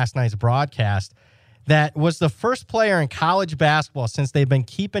on last night's broadcast, that was the first player in college basketball since they've been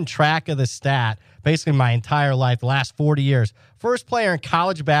keeping track of the stat basically my entire life, the last 40 years. First player in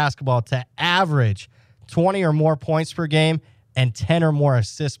college basketball to average 20 or more points per game and 10 or more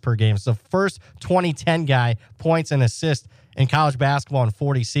assists per game. So first 2010 guy, points and assists in college basketball in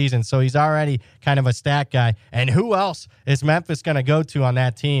 40 seasons. So he's already kind of a stat guy. And who else is Memphis going to go to on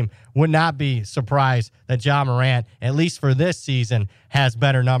that team? Would not be surprised that Ja Morant, at least for this season, has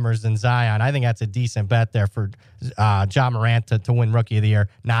better numbers than Zion. I think that's a decent bet there for Ja Morant to win Rookie of the Year,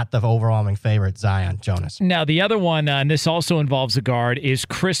 not the overwhelming favorite, Zion, Jonas. Now, the other one, and this also involves a guard, is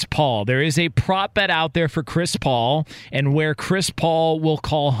Chris Paul. There is a prop bet out there for Chris Paul and where Chris Paul will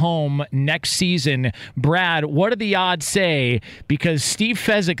call home next season. Brad, what do the odds say? Because Steve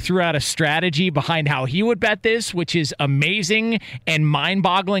Fezzik threw out a strategy behind how he would bet this, which is amazing and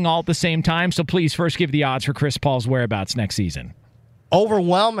mind-boggling all at the same time. So please first give the odds for Chris Paul's whereabouts next season.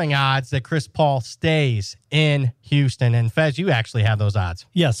 overwhelming odds that Chris Paul stays in Houston. And Fez, you actually have those odds.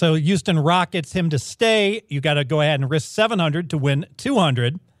 Yeah, so Houston Rockets, him to stay. You got to go ahead and risk 700 to win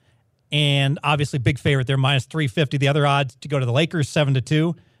 200. And obviously, big favorite there, minus 350. The other odds to go to the Lakers, 7-2.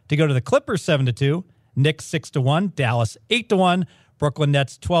 To go to the Clippers, 7-2. Knicks, 6-1. Dallas, 8-1. Brooklyn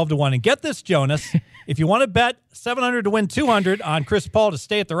Nets, 12-1. And get this, Jonas, if you want to bet 700 to win 200 on Chris Paul to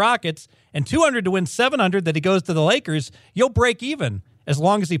stay at the Rockets and 200 to win 700 that he goes to the Lakers, you'll break even as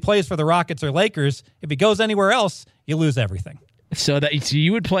long as he plays for the Rockets or Lakers. If he goes anywhere else, you lose everything. So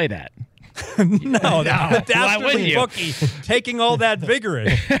you would play that? No, that's why wouldn't you? Bookie taking all that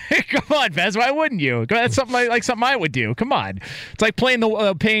vigorous. Come on, Fez, why wouldn't you? That's something like something I would do. Come on, it's like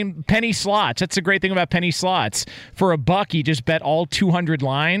paying penny slots. That's the great thing about penny slots. For $1, you just bet all 200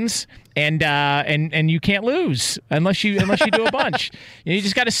 lines, and you can't lose unless you do a bunch. You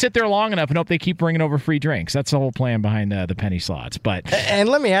just got to sit there long enough and hope they keep bringing over free drinks. That's the whole plan behind the penny slots. But and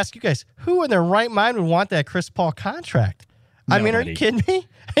let me ask you guys, who in their right mind would want that Chris Paul contract? Nobody. I mean, are you kidding me?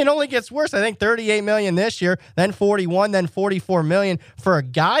 It only gets worse. I think $38 million this year, then $41, then $44 million for a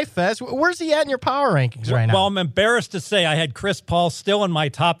guy, Fez. Where's he at in your power rankings right now? Well, I'm embarrassed to say I had Chris Paul still in my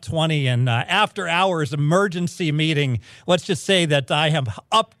top 20, and after hours emergency meeting, let's just say that I have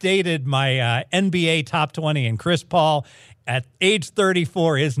updated my NBA top 20, and Chris Paul at age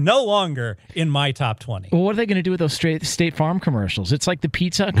 34 is no longer in my top 20. Well, what are they going to do with those State Farm commercials? It's like the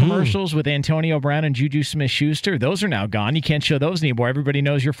pizza commercials with Antonio Brown and Juju Smith-Schuster. Those are now gone. You can't show those anymore. Everybody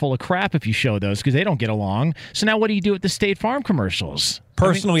knows you're full of crap if you show those because they don't get along. So now what do you do with the State Farm commercials?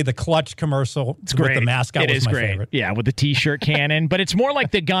 Personally, the Clutch commercial with the mascot was my favorite. Yeah, with the T-shirt cannon. But it's more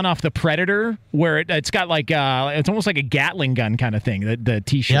like the gun off the Predator, where it's got like it's almost like a Gatling gun kind of thing. The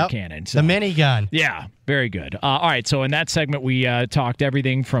T-shirt cannon, the minigun. Yeah, very good. All right, so in that segment we talked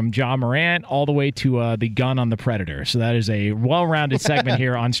everything from Ja Morant all the way to the gun on the Predator. So that is a well-rounded segment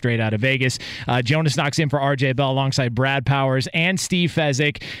here on Straight Outta Vegas. Jonas knocks in for RJ Bell alongside Brad Powers and Steve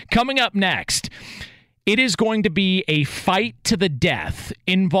Fezzik. Coming up next, it is going to be a fight to the death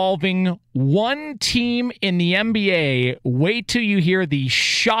involving one team in the NBA. Wait till you hear the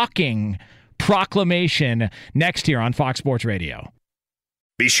shocking proclamation next here on Fox Sports Radio.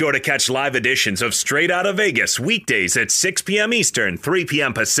 Be sure to catch live editions of Straight Outta Vegas weekdays at 6 p.m. Eastern, 3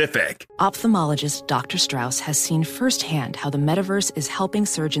 p.m. Pacific. Ophthalmologist Dr. Strauss has seen firsthand how the metaverse is helping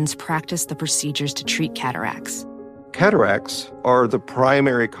surgeons practice the procedures to treat cataracts. Cataracts are the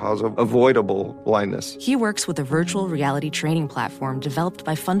primary cause of avoidable blindness. He works with a virtual reality training platform developed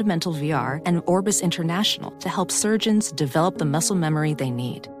by Fundamental VR and Orbis International to help surgeons develop the muscle memory they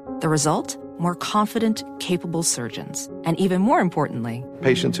need. The result? More confident, capable surgeons. And even more importantly,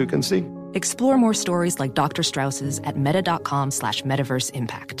 patients who can see. Explore more stories like Dr. Strauss's at meta.com/metaverse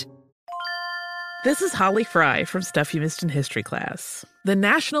impact. This is Holly Fry from Stuff You Missed in History class. The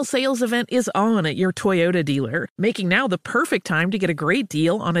national sales event is on at your Toyota dealer, making now the perfect time to get a great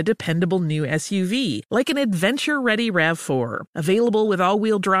deal on a dependable new SUV, like an adventure-ready RAV4. Available with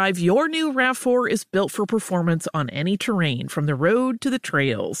all-wheel drive, your new RAV4 is built for performance on any terrain, from the road to the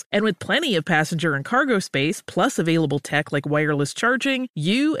trails. And with plenty of passenger and cargo space, plus available tech like wireless charging,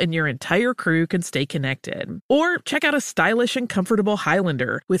 you and your entire crew can stay connected. Or check out a stylish and comfortable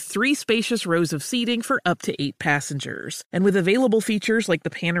Highlander with 3 spacious rows of seating for up to 8 passengers. And with available features like the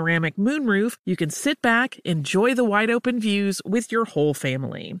panoramic moonroof, you can sit back, enjoy the wide-open views with your whole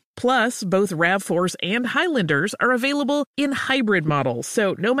family. Plus, both RAV4s and Highlanders are available in hybrid models,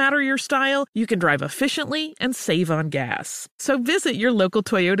 so no matter your style, you can drive efficiently and save on gas. So visit your local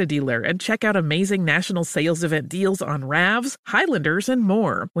Toyota dealer and check out amazing national sales event deals on RAVs, Highlanders, and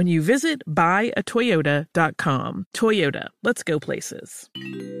more when you visit buyatoyota.com. Toyota, let's go places.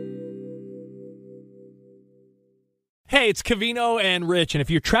 Hey, it's Covino and Rich, and if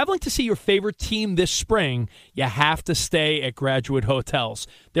you're traveling to see your favorite team this spring, you have to stay at Graduate Hotels.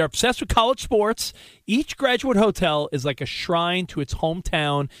 They're obsessed with college sports. Each Graduate Hotel is like a shrine to its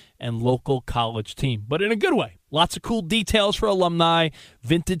hometown and local college team, but in a good way. Lots of cool details for alumni,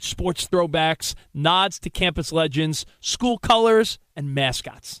 vintage sports throwbacks, nods to campus legends, school colors, and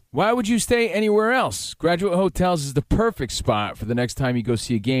mascots. Why would you stay anywhere else? Graduate Hotels is the perfect spot for the next time you go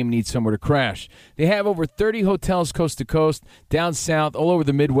see a game and need somewhere to crash. They have over 30 hotels coast to coast, down south, all over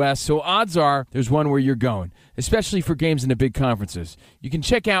the Midwest, so odds are there's one where you're going, especially for games in the big conferences. You can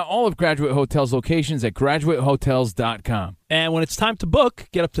check out all of Graduate Hotels' locations at graduatehotels.com. And when it's time to book,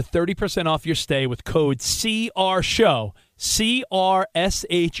 get up to 30% off your stay with code CRSHOW. CRSHOW.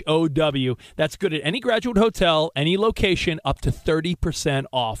 That's good at any Graduate Hotel, any location, up to 30%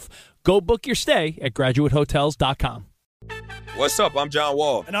 off. Go book your stay at graduatehotels.com. What's up? I'm John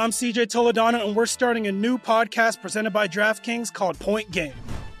Wall. And I'm CJ Toledano, and we're starting a new podcast presented by DraftKings called Point Game.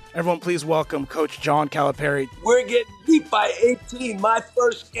 Everyone, please welcome Coach John Calipari. We're getting beat by 18. My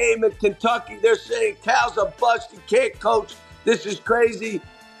first game in Kentucky, they're saying Cal's a bust. He can't coach. This is crazy.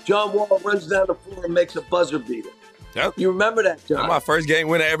 John Wall runs down the floor and makes a buzzer beater. Yep. You remember that, John? That's my first game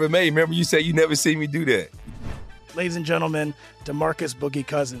winner I ever made. Remember you said you never see me do that. Ladies and gentlemen, DeMarcus Boogie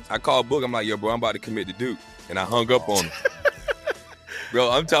Cousins. I called Boog. I'm like, yo, bro, I'm about to commit to Duke. And I hung up on him. Bro,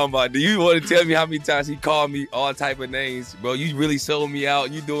 I'm talking about, do you want to tell me how many times he called me all type of names? Bro, you really sold me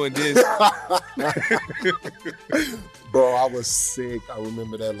out. You doing this. Bro, I was sick. I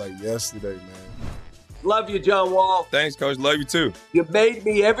remember that like yesterday, man. Love you, John Wall. Thanks, Coach. Love you, too. You made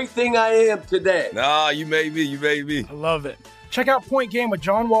me everything I am today. Nah, you made me. You made me. I love it. Check out Point Game with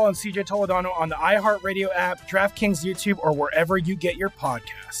John Wall and CJ Toledano on the iHeartRadio app, DraftKings YouTube, or wherever you get your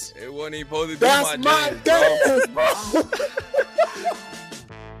podcasts. It wasn't even supposed to be That's my game, bro.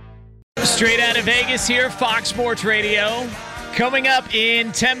 Straight out of Vegas here, Fox Sports Radio. Coming up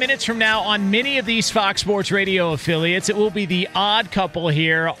in 10 minutes from now on many of these Fox Sports Radio affiliates, it will be the odd couple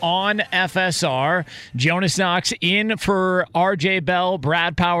here on FSR. Jonas Knox in for RJ Bell,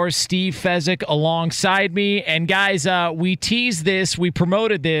 Brad Powers, Steve Fezzik alongside me. And guys, we teased this, we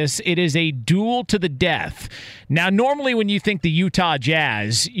promoted this. It is a duel to the death. Now, normally when you think the Utah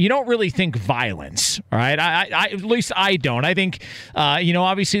Jazz, you don't really think violence, all right? I at least I don't. I think,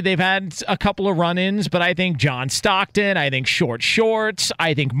 obviously they've had a couple of run-ins, but I think John Stockton, I think Short Shorts,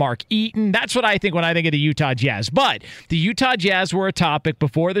 I think Mark Eaton. That's what I think when I think of the Utah Jazz. But the Utah Jazz were a topic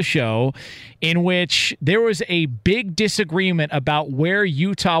before the show in which there was a big disagreement about where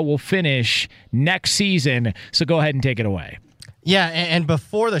Utah will finish next season. So go ahead and take it away. Yeah, and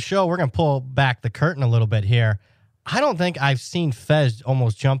before the show, we're going to pull back the curtain a little bit here. I don't think I've seen Fez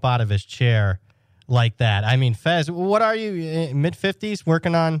almost jump out of his chair like that. I mean, Fez, what are you, mid-50s,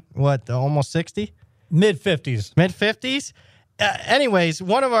 working on, almost 60? Mid-50s. Mid-50s? Anyways,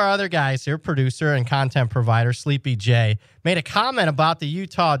 one of our other guys here, producer and content provider, Sleepy J, made a comment about the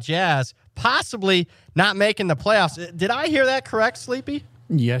Utah Jazz possibly not making the playoffs. Did I hear that correct, Sleepy?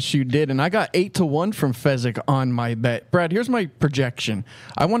 Yes, you did. And I got 8-1 from Fezzik on my bet. Brad, here's my projection.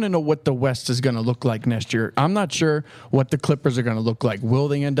 I want to know what the West is going to look like next year. I'm not sure what the Clippers are going to look like. Will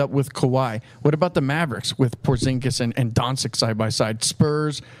they end up with Kawhi? What about the Mavericks with Porzingis and Doncic side by side?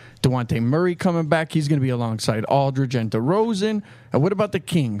 Spurs, DeJounte Murray coming back. He's going to be alongside Aldridge and DeRozan. And what about the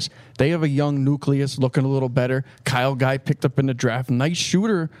Kings? They have a young nucleus looking a little better. Kyle Guy picked up in the draft. Nice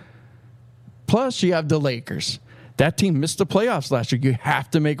shooter. Plus, you have the Lakers. That team missed the playoffs last year. You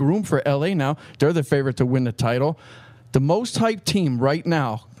have to make room for LA now. They're the favorite to win the title. The most hyped team right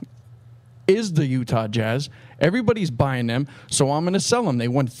now is the Utah Jazz. Everybody's buying them, so I'm going to sell them. They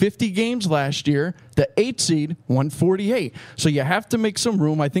won 50 games last year. The 8 seed won 48. So you have to make some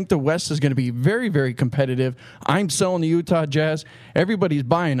room. I think the West is going to be very, very competitive. I'm selling the Utah Jazz. Everybody's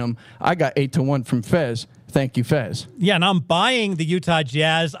buying them. I got 8-1 from Fez. Thank you, Fez. Yeah, and I'm buying the Utah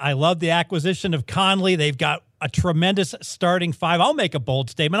Jazz. I love the acquisition of Conley. They've got a tremendous starting five. I'll make a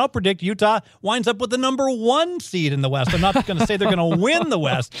bold statement. I'll predict Utah winds up with the number 1 seed in the West. I'm not going to say they're going to win the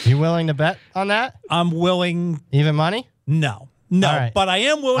West. You willing to bet on that? I'm willing. Even money? No, right. But I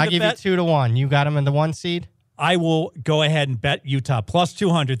am willing to bet. I'll give you 2-1. You got them in the 1 seed? I will go ahead and bet Utah plus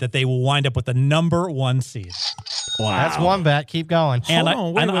 200 that they will wind up with the number 1 seed. Wow. That's one bet. Keep going. Hold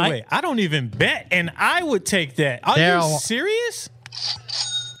on, wait. I don't even bet, and I would take that. Are you serious?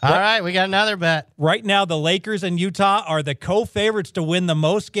 All right, we got another bet. Right now, the Lakers and Utah are the co-favorites to win the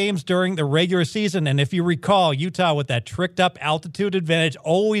most games during the regular season. And if you recall, Utah, with that tricked-up altitude advantage,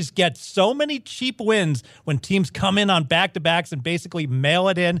 always gets so many cheap wins when teams come in on back-to-backs and basically mail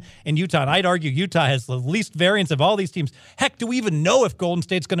it in Utah. And I'd argue Utah has the least variance of all these teams. Heck, do we even know if Golden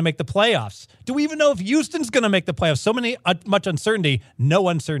State's going to make the playoffs? Do we even know if Houston's going to make the playoffs? So much uncertainty, no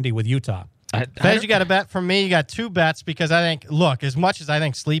uncertainty with Utah. Fez, you got a bet from me. You got 2 bets because I think, look, as much as I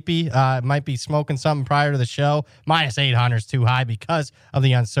think Sleepy might be smoking something prior to the show, minus 800 is too high because of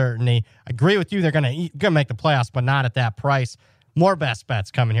the uncertainty. I agree with you. They're going to make the playoffs, but not at that price. More best bets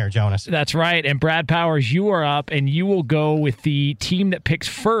coming here, Jonas. That's right. And Brad Powers, you are up, and you will go with the team that picks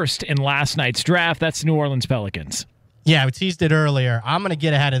first in last night's draft. That's New Orleans Pelicans. Yeah, we teased it earlier. I'm going to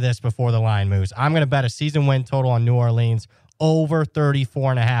get ahead of this before the line moves. I'm going to bet a season win total on New Orleans over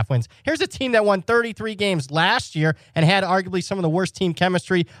 34.5 wins. Here's a team that won 33 games last year and had arguably some of the worst team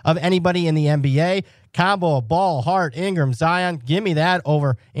chemistry of anybody in the NBA. Combo of Ball, Hart, Ingram, Zion. Give me that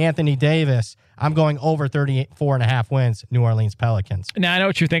over Anthony Davis. I'm going over 34.5 wins, New Orleans Pelicans. Now, I know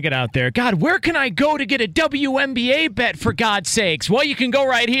what you're thinking out there. God, where can I go to get a WNBA bet, for God's sakes? Well, you can go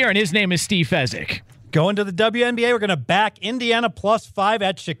right here, and his name is Steve Fezzik. Going to the WNBA, we're going to back Indiana +5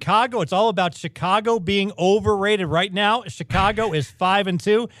 at Chicago. It's all about Chicago being overrated right now. Chicago is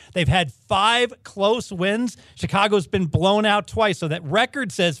 5-2. They've had 5 close wins. Chicago's been blown out twice, so that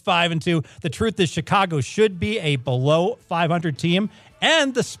record says 5-2. The truth is Chicago should be a below 500 team,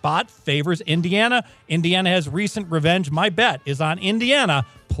 and the spot favors Indiana. Indiana has recent revenge. My bet is on Indiana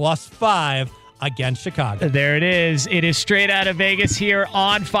 +5 against Chicago. There it is. It is Straight Out of Vegas here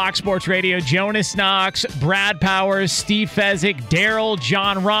on Fox Sports Radio. Jonas Knox, Brad Powers, Steve Fezzik, Daryl,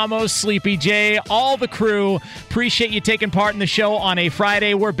 John Ramos, Sleepy J, all the crew. Appreciate you taking part in the show on a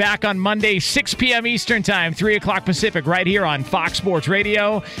Friday. We're back on Monday, 6 p.m. Eastern Time, 3 o'clock Pacific, right here on Fox Sports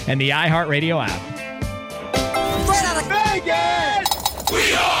Radio and the iHeartRadio app. Straight Out of Vegas!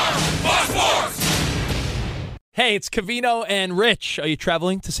 We are Fox Sports! Hey, it's Covino and Rich. Are you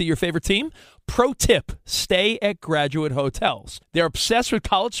traveling to see your favorite team? Pro tip, stay at Graduate Hotels. They're obsessed with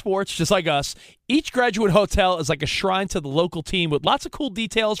college sports, just like us. Each Graduate Hotel is like a shrine to the local team with lots of cool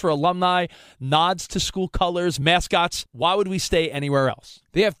details for alumni, nods to school colors, mascots. Why would we stay anywhere else?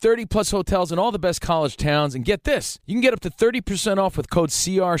 They have 30-plus hotels in all the best college towns. And get this, you can get up to 30% off with code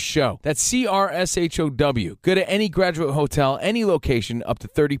CRSHOW. That's CRSHOW. Go to any Graduate Hotel, any location, up to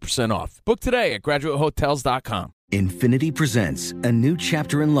 30% off. Book today at graduatehotels.com. Infiniti presents a new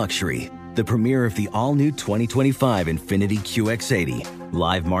chapter in luxury, the premiere of the all-new 2025 Infiniti QX80,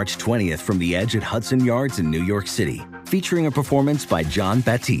 live March 20th from the Edge at Hudson Yards in New York City, featuring a performance by John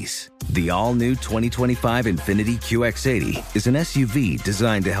Batiste. The all-new 2025 Infiniti QX80 is an SUV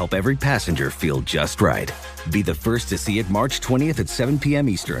designed to help every passenger feel just right. Be the first to see it March 20th at 7 p.m.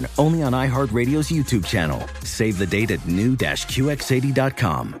 Eastern, only on iHeartRadio's YouTube channel. Save the date at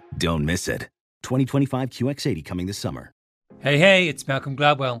new-QX80.com. Don't miss it. 2025 QX80 coming this summer. Hey, it's Malcolm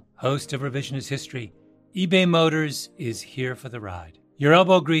Gladwell, host of Revisionist History. eBay Motors is here for the ride. Your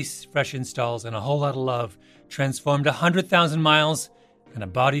elbow grease, fresh installs, and a whole lot of love transformed 100,000 miles and a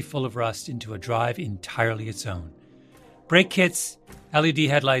body full of rust into a drive entirely its own. Brake kits, LED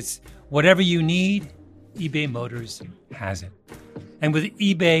headlights, whatever you need, eBay Motors has it. And with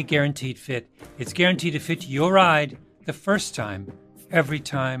eBay Guaranteed Fit, it's guaranteed to fit your ride the first time, every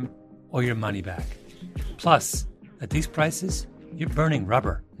time, or your money back. Plus, at these prices, you're burning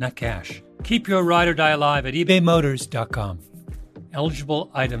rubber, not cash. Keep your ride or die alive at ebaymotors.com.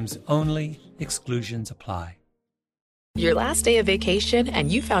 Eligible items only. Exclusions apply. Your last day of vacation and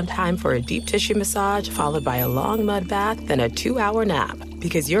you found time for a deep tissue massage followed by a long mud bath, then a 2-hour nap.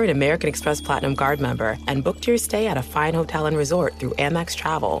 Because you're an American Express Platinum Card member and booked your stay at a fine hotel and resort through Amex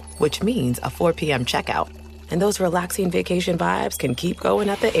Travel, which means a 4 p.m. checkout. And those relaxing vacation vibes can keep going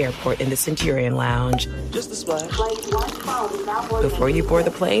at the airport in the Centurion Lounge. Just a splash. Before you board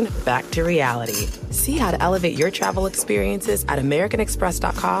the plane, back to reality. See how to elevate your travel experiences at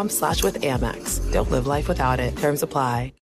americanexpress.com/withAmex. Don't live life without it. Terms apply.